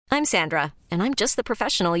I'm Sandra, and I'm just the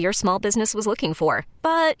professional your small business was looking for.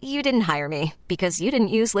 But you didn't hire me because you didn't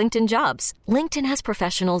use LinkedIn Jobs. LinkedIn has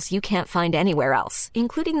professionals you can't find anywhere else,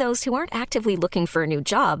 including those who aren't actively looking for a new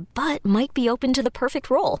job, but might be open to the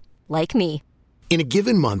perfect role, like me. In a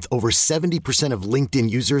given month, over 70% of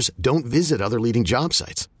LinkedIn users don't visit other leading job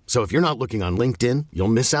sites. So if you're not looking on LinkedIn, you'll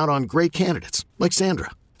miss out on great candidates like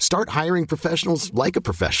Sandra. Start hiring professionals like a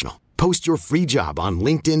professional. Post your free job on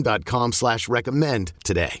linkedin.com/recommend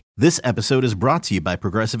today. This episode is brought to you by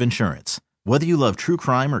Progressive Insurance. Whether you love true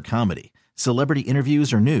crime or comedy, celebrity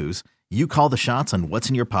interviews or news, you call the shots on what's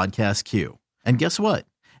in your podcast queue. And guess what?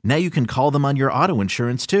 Now you can call them on your auto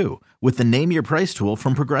insurance too with the Name Your Price tool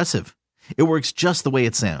from Progressive. It works just the way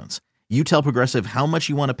it sounds. You tell Progressive how much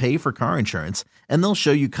you want to pay for car insurance, and they'll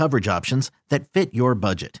show you coverage options that fit your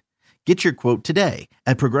budget. Get your quote today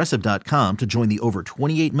at Progressive.com to join the over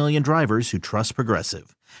 28 million drivers who trust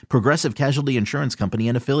Progressive. Progressive Casualty Insurance Company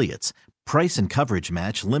and Affiliates. Price and coverage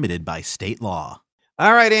match limited by state law.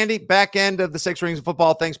 All right, Andy, back end of the Six Rings of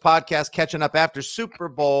Football Things podcast, catching up after Super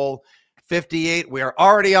Bowl 58. We are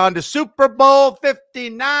already on to Super Bowl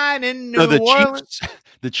 59 in New Orleans.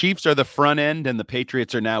 The Chiefs are the front end, and the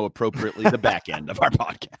Patriots are now appropriately the back end of our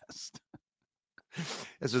podcast.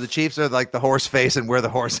 So the Chiefs are like the horse face, and we're the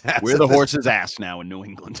horse ass. We're the horse's ass now in New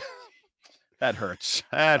England. That hurts.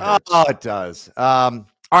 That hurts. Oh, it does. All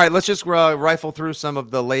right, let's just rifle through some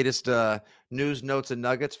of the latest news, notes, and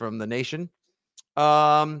nuggets from the nation.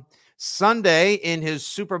 Sunday, in his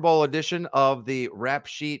Super Bowl edition of the Rap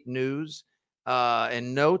Sheet News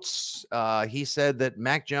and Notes, he said that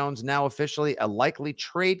Mac Jones now officially a likely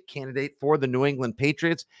trade candidate for the New England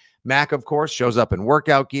Patriots. Mac, of course, shows up in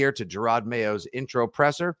workout gear to Gerard Mayo's intro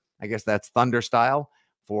presser. I guess that's Thunder style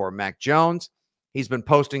for Mac Jones. He's been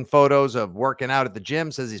posting photos of working out at the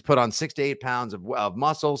gym, says he's put on 6 to 8 pounds of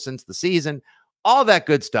muscle since the season. All that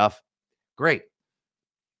good stuff. Great.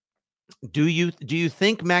 Do you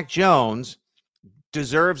think Mac Jones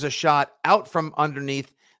deserves a shot out from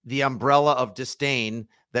underneath the umbrella of disdain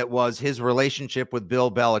that was his relationship with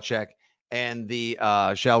Bill Belichick and the,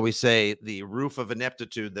 shall we say, the roof of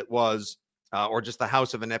ineptitude that was, or just the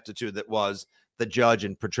house of ineptitude that was the Judge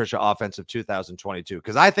and Patricia offense of 2022?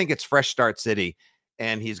 Because I think it's Fresh Start City,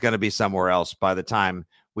 and he's going to be somewhere else by the time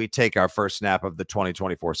we take our first snap of the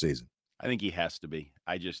 2024 season. I think he has to be.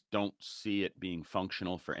 I just don't see it being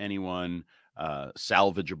functional for anyone,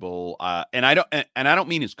 salvageable. And I don't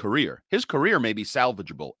mean his career. His career may be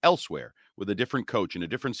salvageable elsewhere with a different coach in a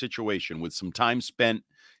different situation, with some time spent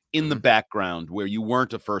in the background where you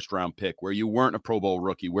weren't a first-round pick, where you weren't a Pro Bowl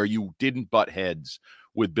rookie, where you didn't butt heads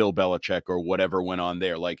with Bill Belichick or whatever went on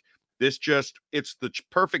there. Like this, it's the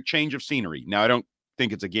perfect change of scenery. Now, I don't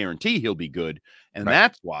think it's a guarantee he'll be good, and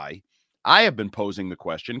that's why I have been posing the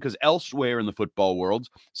question, because elsewhere in the football world,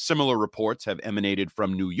 similar reports have emanated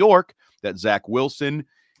from New York that Zach Wilson,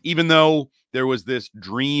 even though there was this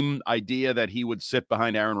dream idea that he would sit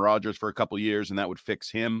behind Aaron Rodgers for a couple years and that would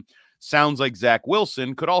fix him, sounds like Zach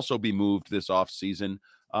Wilson could also be moved this offseason.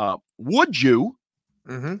 Would you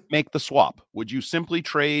make the swap? Would you simply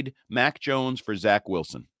trade Mac Jones for Zach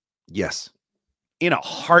Wilson? Yes. In a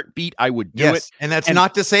heartbeat, I would do it. And that's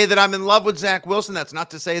not to say that I'm in love with Zach Wilson. That's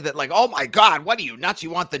not to say that, like, oh my God, what are you nuts? You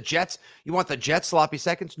want the Jets? You want the Jets sloppy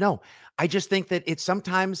seconds? No, I just think that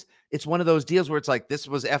sometimes it's one of those deals where it's like, this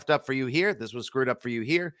was effed up for you here. This was screwed up for you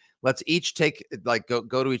here. Let's each take, like,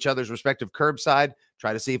 go to each other's respective curbside,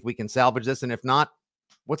 try to see if we can salvage this. And if not,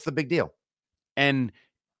 what's the big deal? And,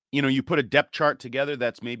 you put a depth chart together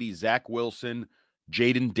that's maybe Zach Wilson,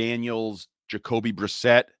 Jaden Daniels, Jacoby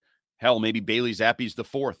Brissett. Hell, maybe Bailey Zappi's the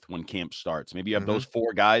fourth when camp starts. Maybe you have those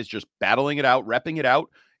four guys just battling it out, repping it out.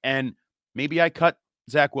 And maybe I cut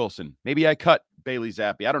Zach Wilson. Maybe I cut Bailey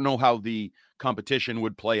Zappi. I don't know how the competition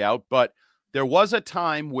would play out, but there was a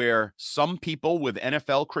time where some people with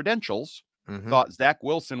NFL credentials thought Zach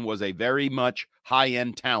Wilson was a very much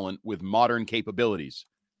high-end talent with modern capabilities.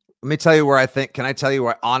 Let me tell you where I think, can I tell you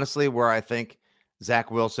where I think Zach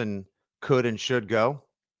Wilson could and should go?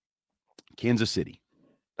 Kansas City.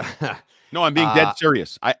 No, I'm being dead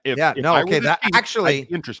serious. I'm interested.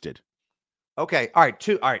 Okay. All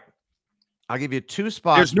right. I'll give you two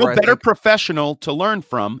spots. There's no better professional to learn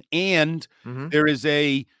from. And there is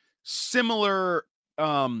a similar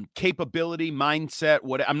capability, mindset.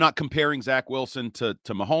 I'm not comparing Zach Wilson to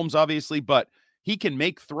Mahomes, obviously, but he can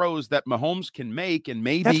make throws that Mahomes can make, and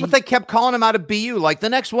maybe that's what they kept calling him out of BU, like the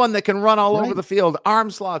next one that can run all over the field, arm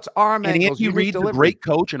slots, arm and angles. Andy Reid's a great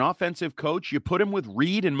coach, an offensive coach. You put him with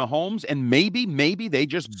Reid and Mahomes, and maybe they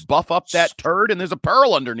just buff up that turd, and there's a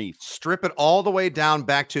pearl underneath. Strip it all the way down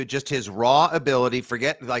back to just his raw ability.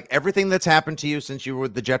 Forget like everything that's happened to you since you were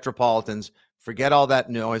with the Jetropolitans. Forget all that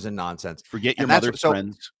noise and nonsense. Forget your mother's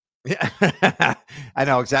friends. Yeah, I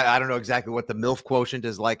know exactly. I don't know exactly what the MILF quotient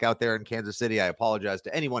is like out there in Kansas City. I apologize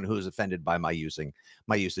to anyone who's offended by my usage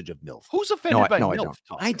of MILF. Who's offended by no, MILF?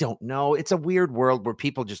 I don't know. It's a weird world where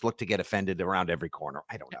people just look to get offended around every corner.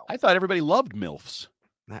 I don't know. I thought everybody loved MILFs.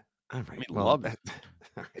 All right. Love it.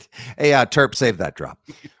 Hey, Terp, save that drop.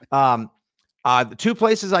 The two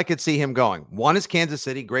places I could see him going. One is Kansas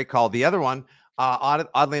City. Great call. The other one,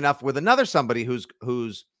 oddly enough, with another somebody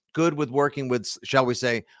who's good with working with, shall we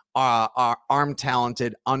say, arm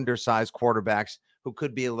talented, undersized quarterbacks who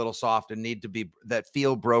could be a little soft and that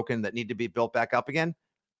feel broken, that need to be built back up again.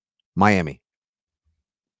 Miami.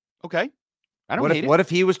 Okay. I don't hate it. What if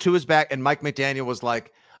he was to his back and Mike McDaniel was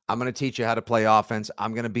like, I'm going to teach you how to play offense.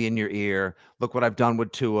 I'm going to be in your ear. Look what I've done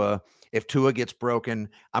with Tua. If Tua gets broken,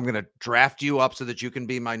 I'm going to draft you up so that you can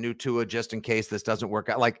be my new Tua just in case this doesn't work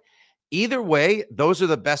out. Like, either way, those are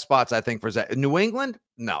the best spots, I think, for Zach. New England,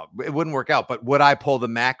 no, it wouldn't work out. But would I pull the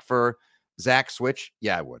Mac for Zach switch?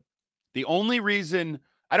 Yeah, I would. The only reason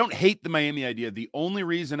I don't hate the Miami idea, the only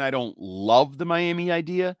reason I don't love the Miami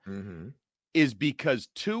idea is because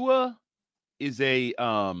Tua is a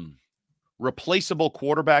replaceable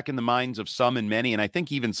quarterback in the minds of some and many, and I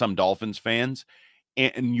think even some Dolphins fans.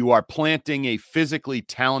 And you are planting a physically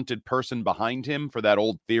talented person behind him for that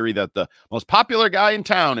old theory that the most popular guy in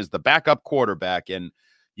town is the backup quarterback. And,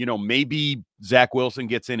 maybe Zach Wilson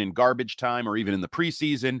gets in garbage time or even in the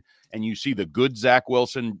preseason, and you see the good Zach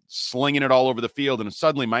Wilson slinging it all over the field. And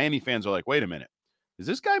suddenly Miami fans are like, wait a minute, is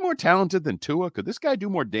this guy more talented than Tua? Could this guy do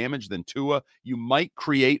more damage than Tua? You might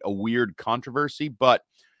create a weird controversy, but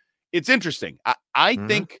it's interesting. I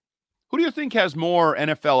think, who do you think has more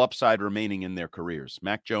NFL upside remaining in their careers,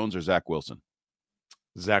 Mac Jones or Zach Wilson?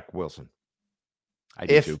 Zach Wilson. I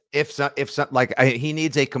do too. He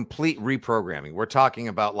needs a complete reprogramming. We're talking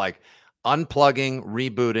about like unplugging,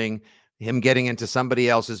 rebooting, him getting into somebody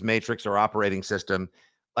else's matrix or operating system,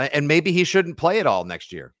 and maybe he shouldn't play it all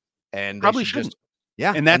next year. And probably shouldn't.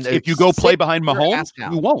 Yeah, and that's if you go play behind Mahomes,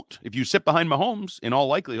 you won't. If you sit behind Mahomes, in all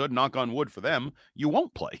likelihood, knock on wood for them, you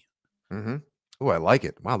won't play. Oh, I like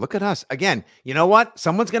it. Wow, look at us. Again, you know what?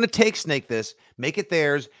 Someone's going to take snake this, make it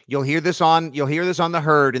theirs. You'll hear this on the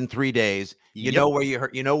herd in 3 days. You know where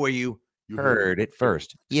you heard it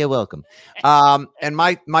first. You're welcome. And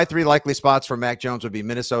my three likely spots for Mac Jones would be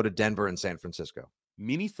Minnesota, Denver, and San Francisco.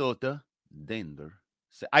 Minnesota, Denver.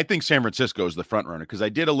 I think San Francisco is the front runner because I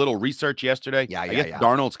did a little research yesterday. I guess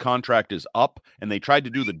Darnold's contract is up, and they tried to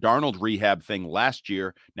do the Darnold rehab thing last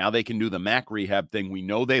year. Now they can do the Mac rehab thing. We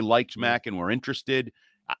know they liked Mac and were interested.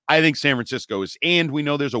 I think San Francisco is, and we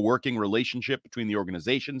know there's a working relationship between the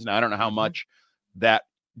organizations. Now, I don't know how much that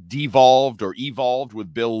devolved or evolved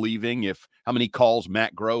with Bill leaving, how many calls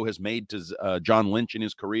Matt Groh has made to John Lynch in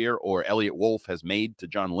his career or Elliot Wolf has made to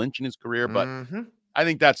John Lynch in his career. But I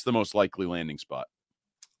think that's the most likely landing spot.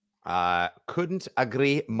 Couldn't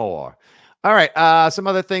agree more. All right. Some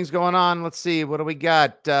other things going on. Let's see. What do we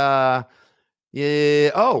got?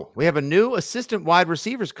 We have a new assistant wide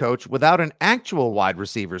receivers coach without an actual wide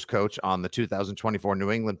receivers coach on the 2024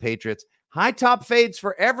 New England Patriots. High top fades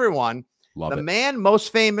for everyone. Love it. Man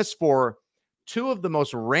most famous for two of the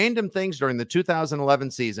most random things during the 2011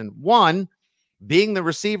 season. One, being the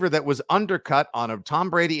receiver that was undercut on a Tom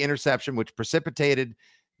Brady interception, which precipitated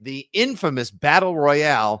the infamous battle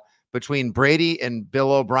royale between Brady and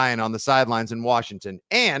Bill O'Brien on the sidelines in Washington,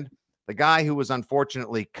 and the guy who was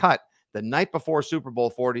unfortunately cut the night before Super Bowl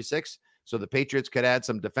 46 so the Patriots could add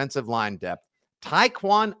some defensive line depth.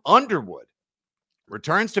 Tyquan Underwood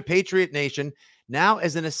returns to Patriot Nation now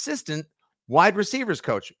as an assistant wide receivers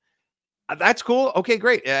coach. That's cool. Okay,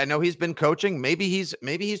 great. I know he's been coaching. Maybe he's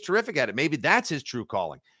terrific at it. Maybe that's his true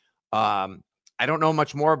calling. I don't know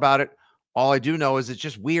much more about it. All I do know is it's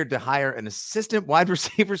just weird to hire an assistant wide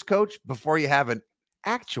receivers coach before you have an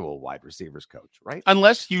actual wide receivers coach, right?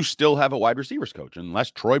 Unless you still have a wide receivers coach, unless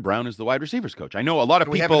Troy Brown is the wide receivers coach. I know a lot of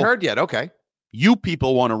people. We haven't heard yet. Okay. You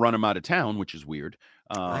people want to run him out of town, which is weird.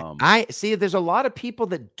 I see there's a lot of people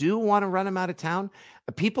that do want to run him out of town.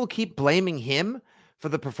 People keep blaming him for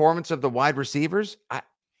the performance of the wide receivers.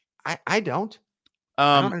 I don't.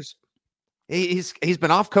 He's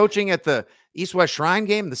been off coaching at the East-West Shrine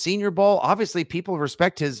game, the Senior Bowl. Obviously, people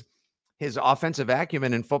respect his offensive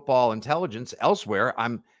acumen and football intelligence elsewhere.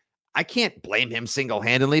 I can't blame him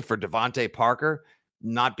single-handedly for Devontae Parker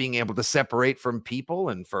not being able to separate from people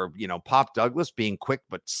and for, Pop Douglas being quick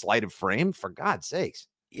but slight of frame, for God's sakes.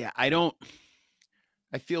 Yeah,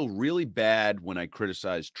 I feel really bad when I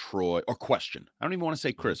criticize Troy or question. I don't even want to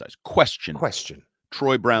say criticize. Question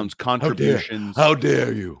Troy Brown's contributions. How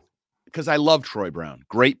dare you? Because I love Troy Brown.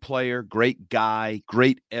 Great player, great guy,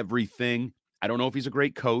 great everything. I don't know if he's a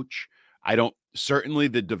great coach. Certainly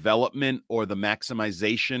the development or the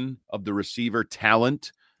maximization of the receiver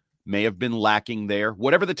talent may have been lacking there.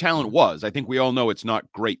 Whatever the talent was, I think we all know it's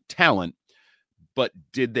not great talent, but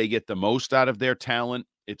did they get the most out of their talent?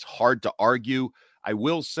 It's hard to argue. I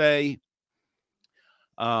will say,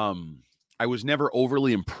 I was never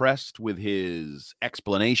overly impressed with his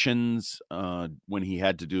explanations when he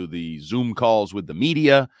had to do the Zoom calls with the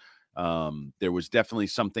media. There was definitely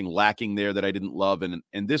something lacking there that I didn't love. And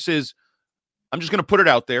this is, I'm just going to put it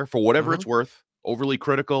out there for whatever it's worth. Overly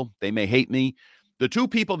critical. They may hate me. The two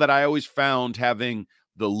people that I always found having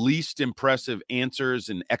the least impressive answers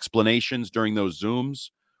and explanations during those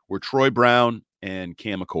Zooms were Troy Brown and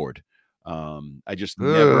Cam Accord. I just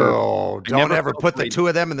don't ever put the two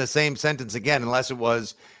of them in the same sentence again, unless it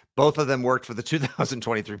was both of them worked for the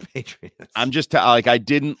 2023 Patriots. I'm just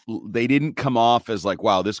they didn't come off as like,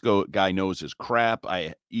 wow, this guy knows his crap.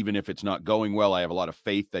 Even if it's not going well, I have a lot of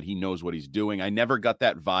faith that he knows what he's doing. I never got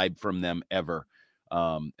that vibe from them ever.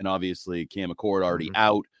 And obviously Cam Accord already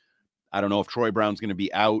out. I don't know if Troy Brown's going to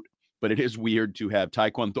be out, but it is weird to have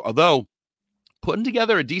Tyquan, although putting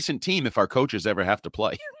together a decent team if our coaches ever have to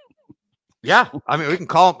play. Yeah, I mean, we can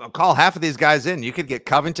call half of these guys in. You could get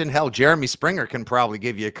Covington. Hell, Jeremy Springer can probably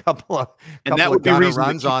give you a couple of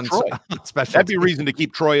runs on special. That'd be reason to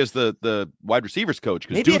keep Troy as the wide receivers coach.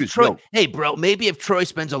 Maybe if Troy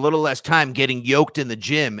spends a little less time getting yoked in the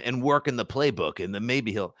gym and working the playbook, and then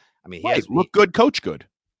maybe he'll. I mean, look good, coach good.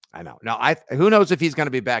 I know. Now, who knows if he's going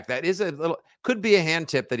to be back? That is could be a hand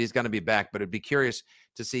tip that he's going to be back, but it'd be curious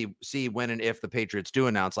to see when and if the Patriots do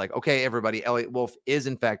announce, like, okay, everybody, Elliot Wolf is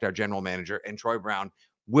in fact our general manager, and Troy Brown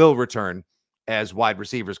will return as wide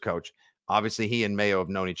receivers coach. Obviously, he and Mayo have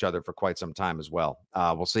known each other for quite some time as well.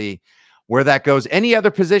 We'll see where that goes. Any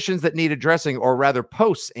other positions that need addressing, or rather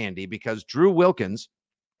posts, Andy, because Drew Wilkins,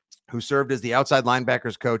 who served as the outside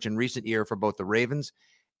linebackers coach in recent year for both the Ravens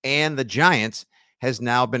and the Giants, has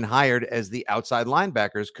now been hired as the outside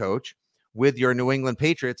linebackers coach with your New England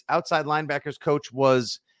Patriots. Outside linebackers coach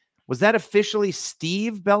was that officially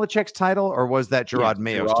Steve Belichick's title, or was that Gerard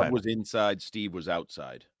Mayo's title? Gerard was inside, Steve was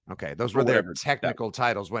outside. Okay, those were their technical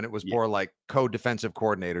titles when it was more like co-defensive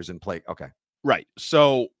coordinators and play. Okay. Right.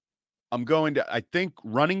 So I think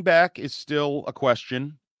running back is still a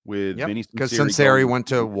question with Vinny Cincinnati. Because Cincinnati went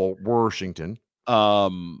to Washington.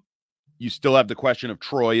 You still have the question of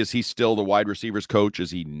Troy. Is he still the wide receivers coach?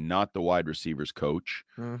 Is he not the wide receivers coach?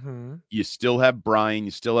 You still have Brian.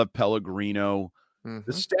 You still have Pellegrino.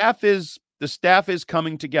 The staff is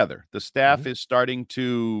coming together. The staff is starting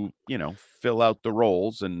to, fill out the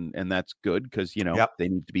roles, and that's good because, they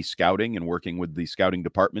need to be scouting and working with the scouting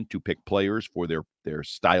department to pick players for their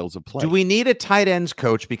styles of play. Do we need a tight ends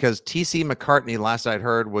coach? Because T.C. McCartney, last I'd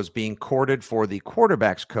heard, was being courted for the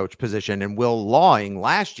quarterbacks coach position, and Will Lawing,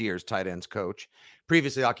 last year's tight ends coach,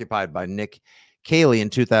 previously occupied by Nick Caley in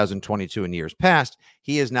 2022 and years past,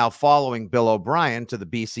 he is now following Bill O'Brien to the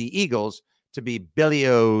BC Eagles to be Billy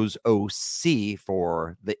O's OC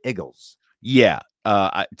for the Eagles. Yeah.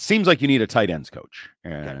 It seems like you need a tight ends coach.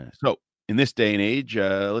 So in this day and age,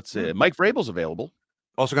 let's say Mike Vrabel's available.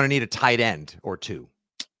 Also going to need a tight end or two.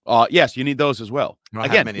 Yes, you need those as well.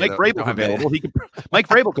 Again, Mike Vrabel's available. Mike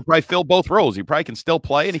Vrabel could probably fill both roles. He probably can still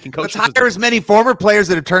play, and he can coach. Let's hire as many former players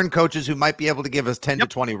that have turned coaches who might be able to give us 10 to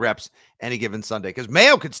 20 reps any given Sunday. Because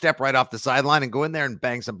Mayo could step right off the sideline and go in there and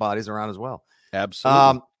bang some bodies around as well.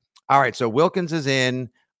 Absolutely. All right, so Wilkins is in.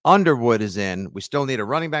 Underwood is in. We still need a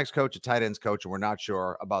running backs coach, a tight ends coach, and we're not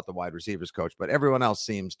sure about the wide receivers coach, but everything else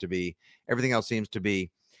seems to be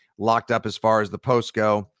locked up as far as the posts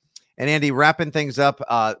go. And Andy, wrapping things up,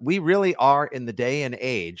 we really are in the day and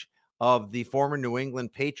age of the former New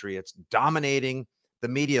England Patriots dominating the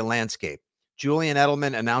media landscape. Julian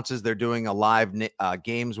Edelman announces they're doing a live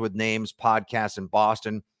Games with Names podcast in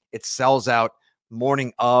Boston. It sells out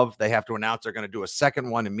morning of. They have to announce they're going to do a second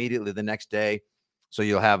one immediately the next day. So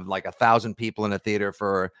you'll have like 1,000 people in a theater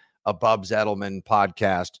for a Bubs Edelman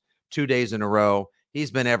podcast 2 days in a row.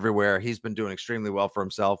 He's been everywhere. He's been doing extremely well for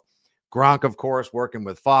himself. Gronk, of course, working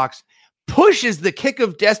with Fox, pushes the kick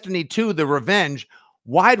of destiny to the revenge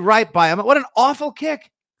wide right by him. What an awful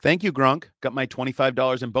kick. Thank you, Gronk. Got my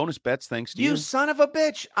 $25 in bonus bets thanks to you. You son of a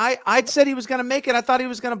bitch. I'd said he was going to make it. I thought he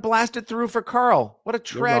was going to blast it through for Carl. What a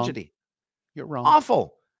tragedy. You're wrong.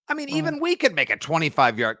 Awful. I mean, even we could make a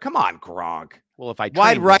 25-yard. Come on, Gronk. Well, if I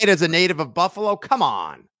wide right as a native of Buffalo, come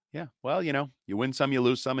on. Yeah, well, you win some, you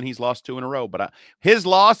lose some, and he's lost 2 in a row. But his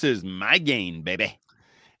loss is my gain, baby.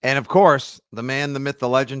 And, of course, the man, the myth, the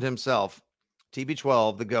legend himself,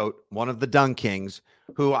 TB12, the GOAT, one of the Dung Kings,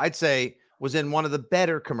 who I'd say was in one of the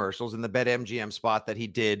better commercials in the BetMGM spot that he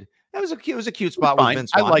did. It was a cute spot with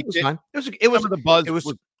Vince Vaughn. I liked it. Fine. It was the buzz.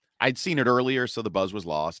 I'd seen it earlier, so the buzz was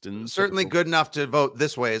lost. And certainly good enough to vote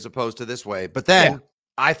this way as opposed to this way. But then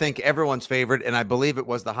I think everyone's favorite, and I believe it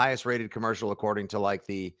was the highest rated commercial according to like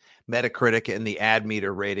the Metacritic and the ad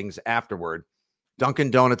meter ratings afterward. Dunkin'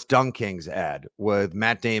 Donuts Dung Kings ad with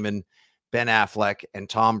Matt Damon, Ben Affleck, and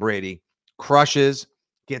Tom Brady crushes,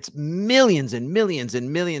 gets millions and millions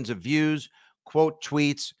and millions of views, quote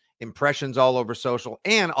tweets, impressions all over social.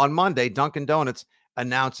 And on Monday, Dunkin' Donuts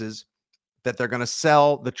announces that they're going to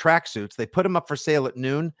sell the tracksuits. They put them up for sale at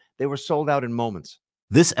noon. They were sold out in moments.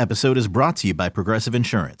 This episode is brought to you by Progressive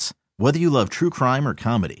Insurance. Whether you love true crime or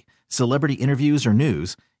comedy, celebrity interviews or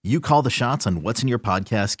news, you call the shots on what's in your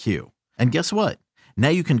podcast queue. And guess what? Now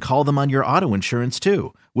you can call them on your auto insurance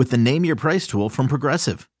too with the Name Your Price tool from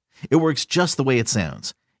Progressive. It works just the way it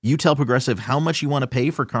sounds. You tell Progressive how much you want to pay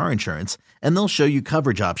for car insurance, and they'll show you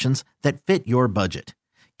coverage options that fit your budget.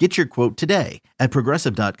 Get your quote today at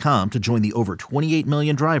Progressive.com to join the over 28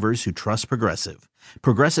 million drivers who trust Progressive.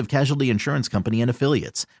 Progressive Casualty Insurance Company and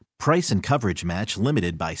Affiliates. Price and coverage match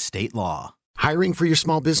limited by state law. Hiring for your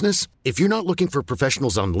small business? If you're not looking for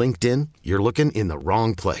professionals on LinkedIn, you're looking in the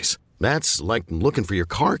wrong place. That's like looking for your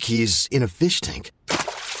car keys in a fish tank.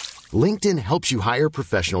 LinkedIn helps you hire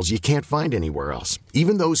professionals you can't find anywhere else,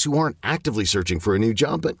 even those who aren't actively searching for a new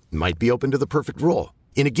job but might be open to the perfect role.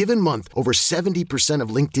 In a given month, over 70% of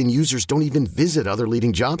LinkedIn users don't even visit other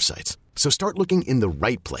leading job sites. So start looking in the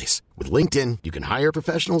right place. With LinkedIn, you can hire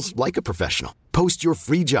professionals like a professional. Post your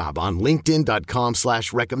free job on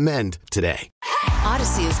linkedin.com/recommend today.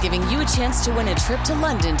 Odyssey is giving you a chance to win a trip to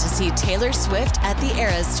London to see Taylor Swift at the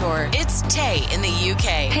Eras Tour. It's Tay in the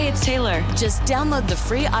UK. Hey, it's Taylor. Just download the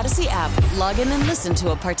free Odyssey app, log in and listen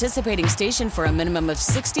to a participating station for a minimum of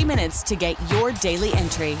 60 minutes to get your daily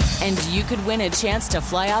entry. And you could win a chance to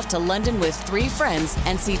fly off to London with 3 friends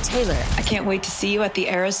and see Taylor. I can't wait to see you at the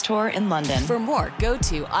Eras Tour in London. For more, go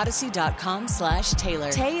to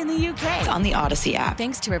odyssey.com/Taylor. Tay in the UK. It's on the Odyssey app.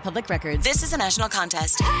 Thanks to Republic Records. This is a national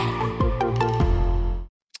contest.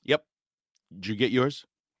 Yep. Did you get yours?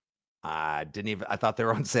 I thought they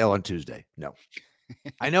were on sale on Tuesday. No.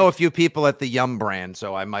 I know a few people at the Yum brand,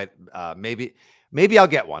 so I might maybe I'll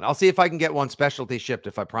get one. I'll see if I can get one specialty shipped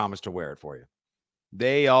if I promise to wear it for you.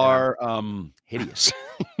 They are hideous.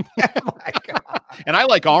 Oh my God. And I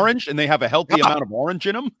like orange, and they have a healthy amount of orange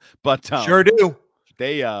in them, but sure do.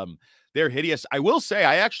 They're hideous. I will say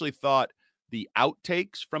I actually thought the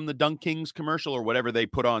outtakes from the Dung Kings commercial or whatever they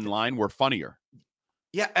put online were funnier.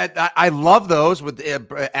 Yeah, I love those with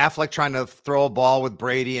Affleck trying to throw a ball with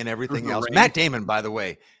Brady and everything else. Matt Damon, by the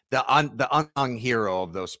way, the unsung hero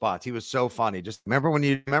of those spots. He was so funny. Just remember when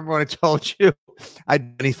I told you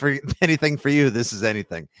I'd do anything for you. This is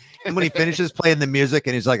anything. And when he finishes playing the music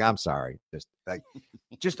and he's like, "I'm sorry,"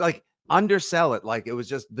 just like undersell it. Like it was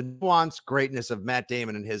just the nuanced greatness of Matt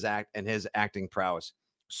Damon and his acting prowess.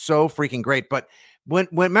 So freaking great. But when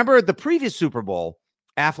remember the previous Super Bowl,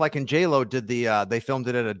 Affleck and J-Lo did they filmed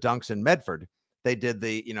it at a Dunks in Medford. They did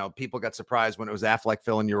people got surprised when it was Affleck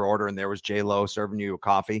filling your order and there was J-Lo serving you a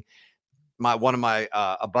coffee.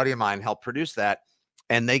 A buddy of mine helped produce that,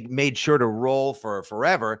 and they made sure to roll for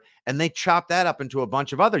forever. And they chopped that up into a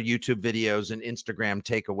bunch of other YouTube videos and Instagram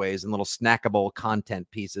takeaways and little snackable content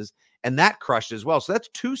pieces. And that crushed as well. So that's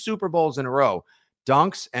 2 Super Bowls in a row.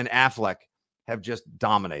 Dunks and Affleck have just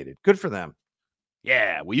dominated. Good for them.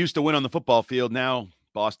 Yeah, we used to win on the football field. Now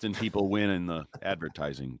Boston people win in the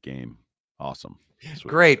advertising game. Awesome. Sweet.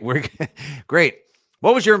 Great. We're great.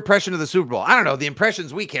 What was your impression of the Super Bowl? I don't know. The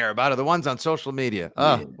impressions we care about are the ones on social media.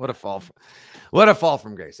 Oh, what a fall. What a fall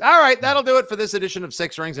from grace. All right. That'll do it for this edition of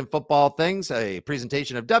Six Rings and Football Things, a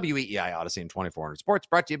presentation of WEEI Odyssey and 2400 Sports,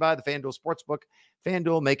 brought to you by the FanDuel Sportsbook.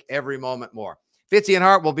 FanDuel, make every moment more. Fitzy and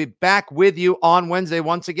Hart will be back with you on Wednesday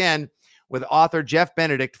once again with author Jeff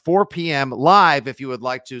Benedict, 4 p.m. live. If you would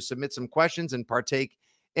like to submit some questions and partake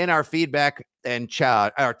in our feedback and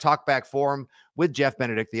our talkback forum with Jeff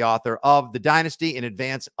Benedict, the author of The Dynasty, in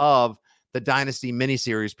advance of the Dynasty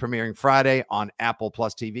miniseries premiering Friday on Apple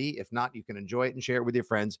Plus TV. If not, you can enjoy it and share it with your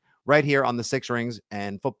friends right here on the Six Rings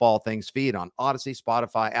and Football Things feed on Odyssey,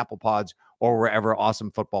 Spotify, Apple Pods, or wherever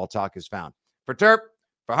awesome football talk is found. For Terp,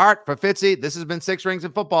 for Hart, for Fitzy, this has been Six Rings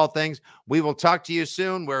and Football Things. We will talk to you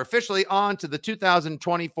soon. We're officially on to the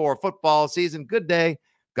 2024 football season. Good day.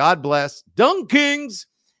 God bless. Dung Kings.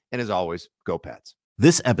 And as always, go Pats.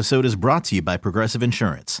 This episode is brought to you by Progressive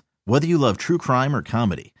Insurance. Whether you love true crime or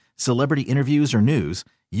comedy, celebrity interviews or news,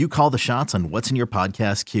 you call the shots on what's in your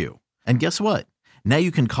podcast queue. And guess what? Now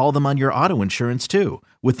you can call them on your auto insurance too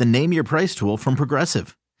with the Name Your Price tool from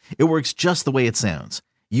Progressive. It works just the way it sounds.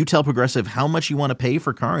 You tell Progressive how much you want to pay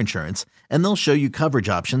for car insurance, and they'll show you coverage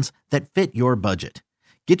options that fit your budget.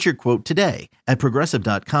 Get your quote today at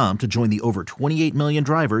Progressive.com to join the over 28 million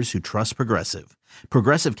drivers who trust Progressive.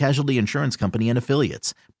 Progressive Casualty Insurance Company and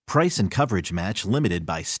Affiliates. Price and coverage match limited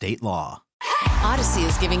by state law. Odyssey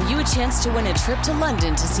is giving you a chance to win a trip to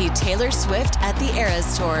London to see Taylor Swift at the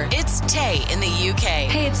Eras Tour. It's Tay in the UK.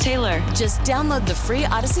 Hey, it's Taylor. Just download the free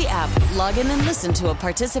Odyssey app, log in and listen to a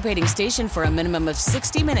participating station for a minimum of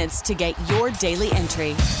 60 minutes to get your daily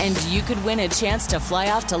entry. And you could win a chance to fly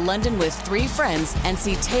off to London with 3 friends and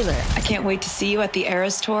see Taylor. I can't wait to see you at the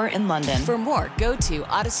Eras Tour in London. For more, go to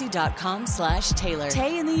odyssey.com/Taylor.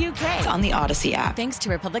 Tay in the UK. It's on the Odyssey app. Thanks to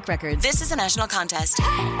Republic Records. This is a national contest.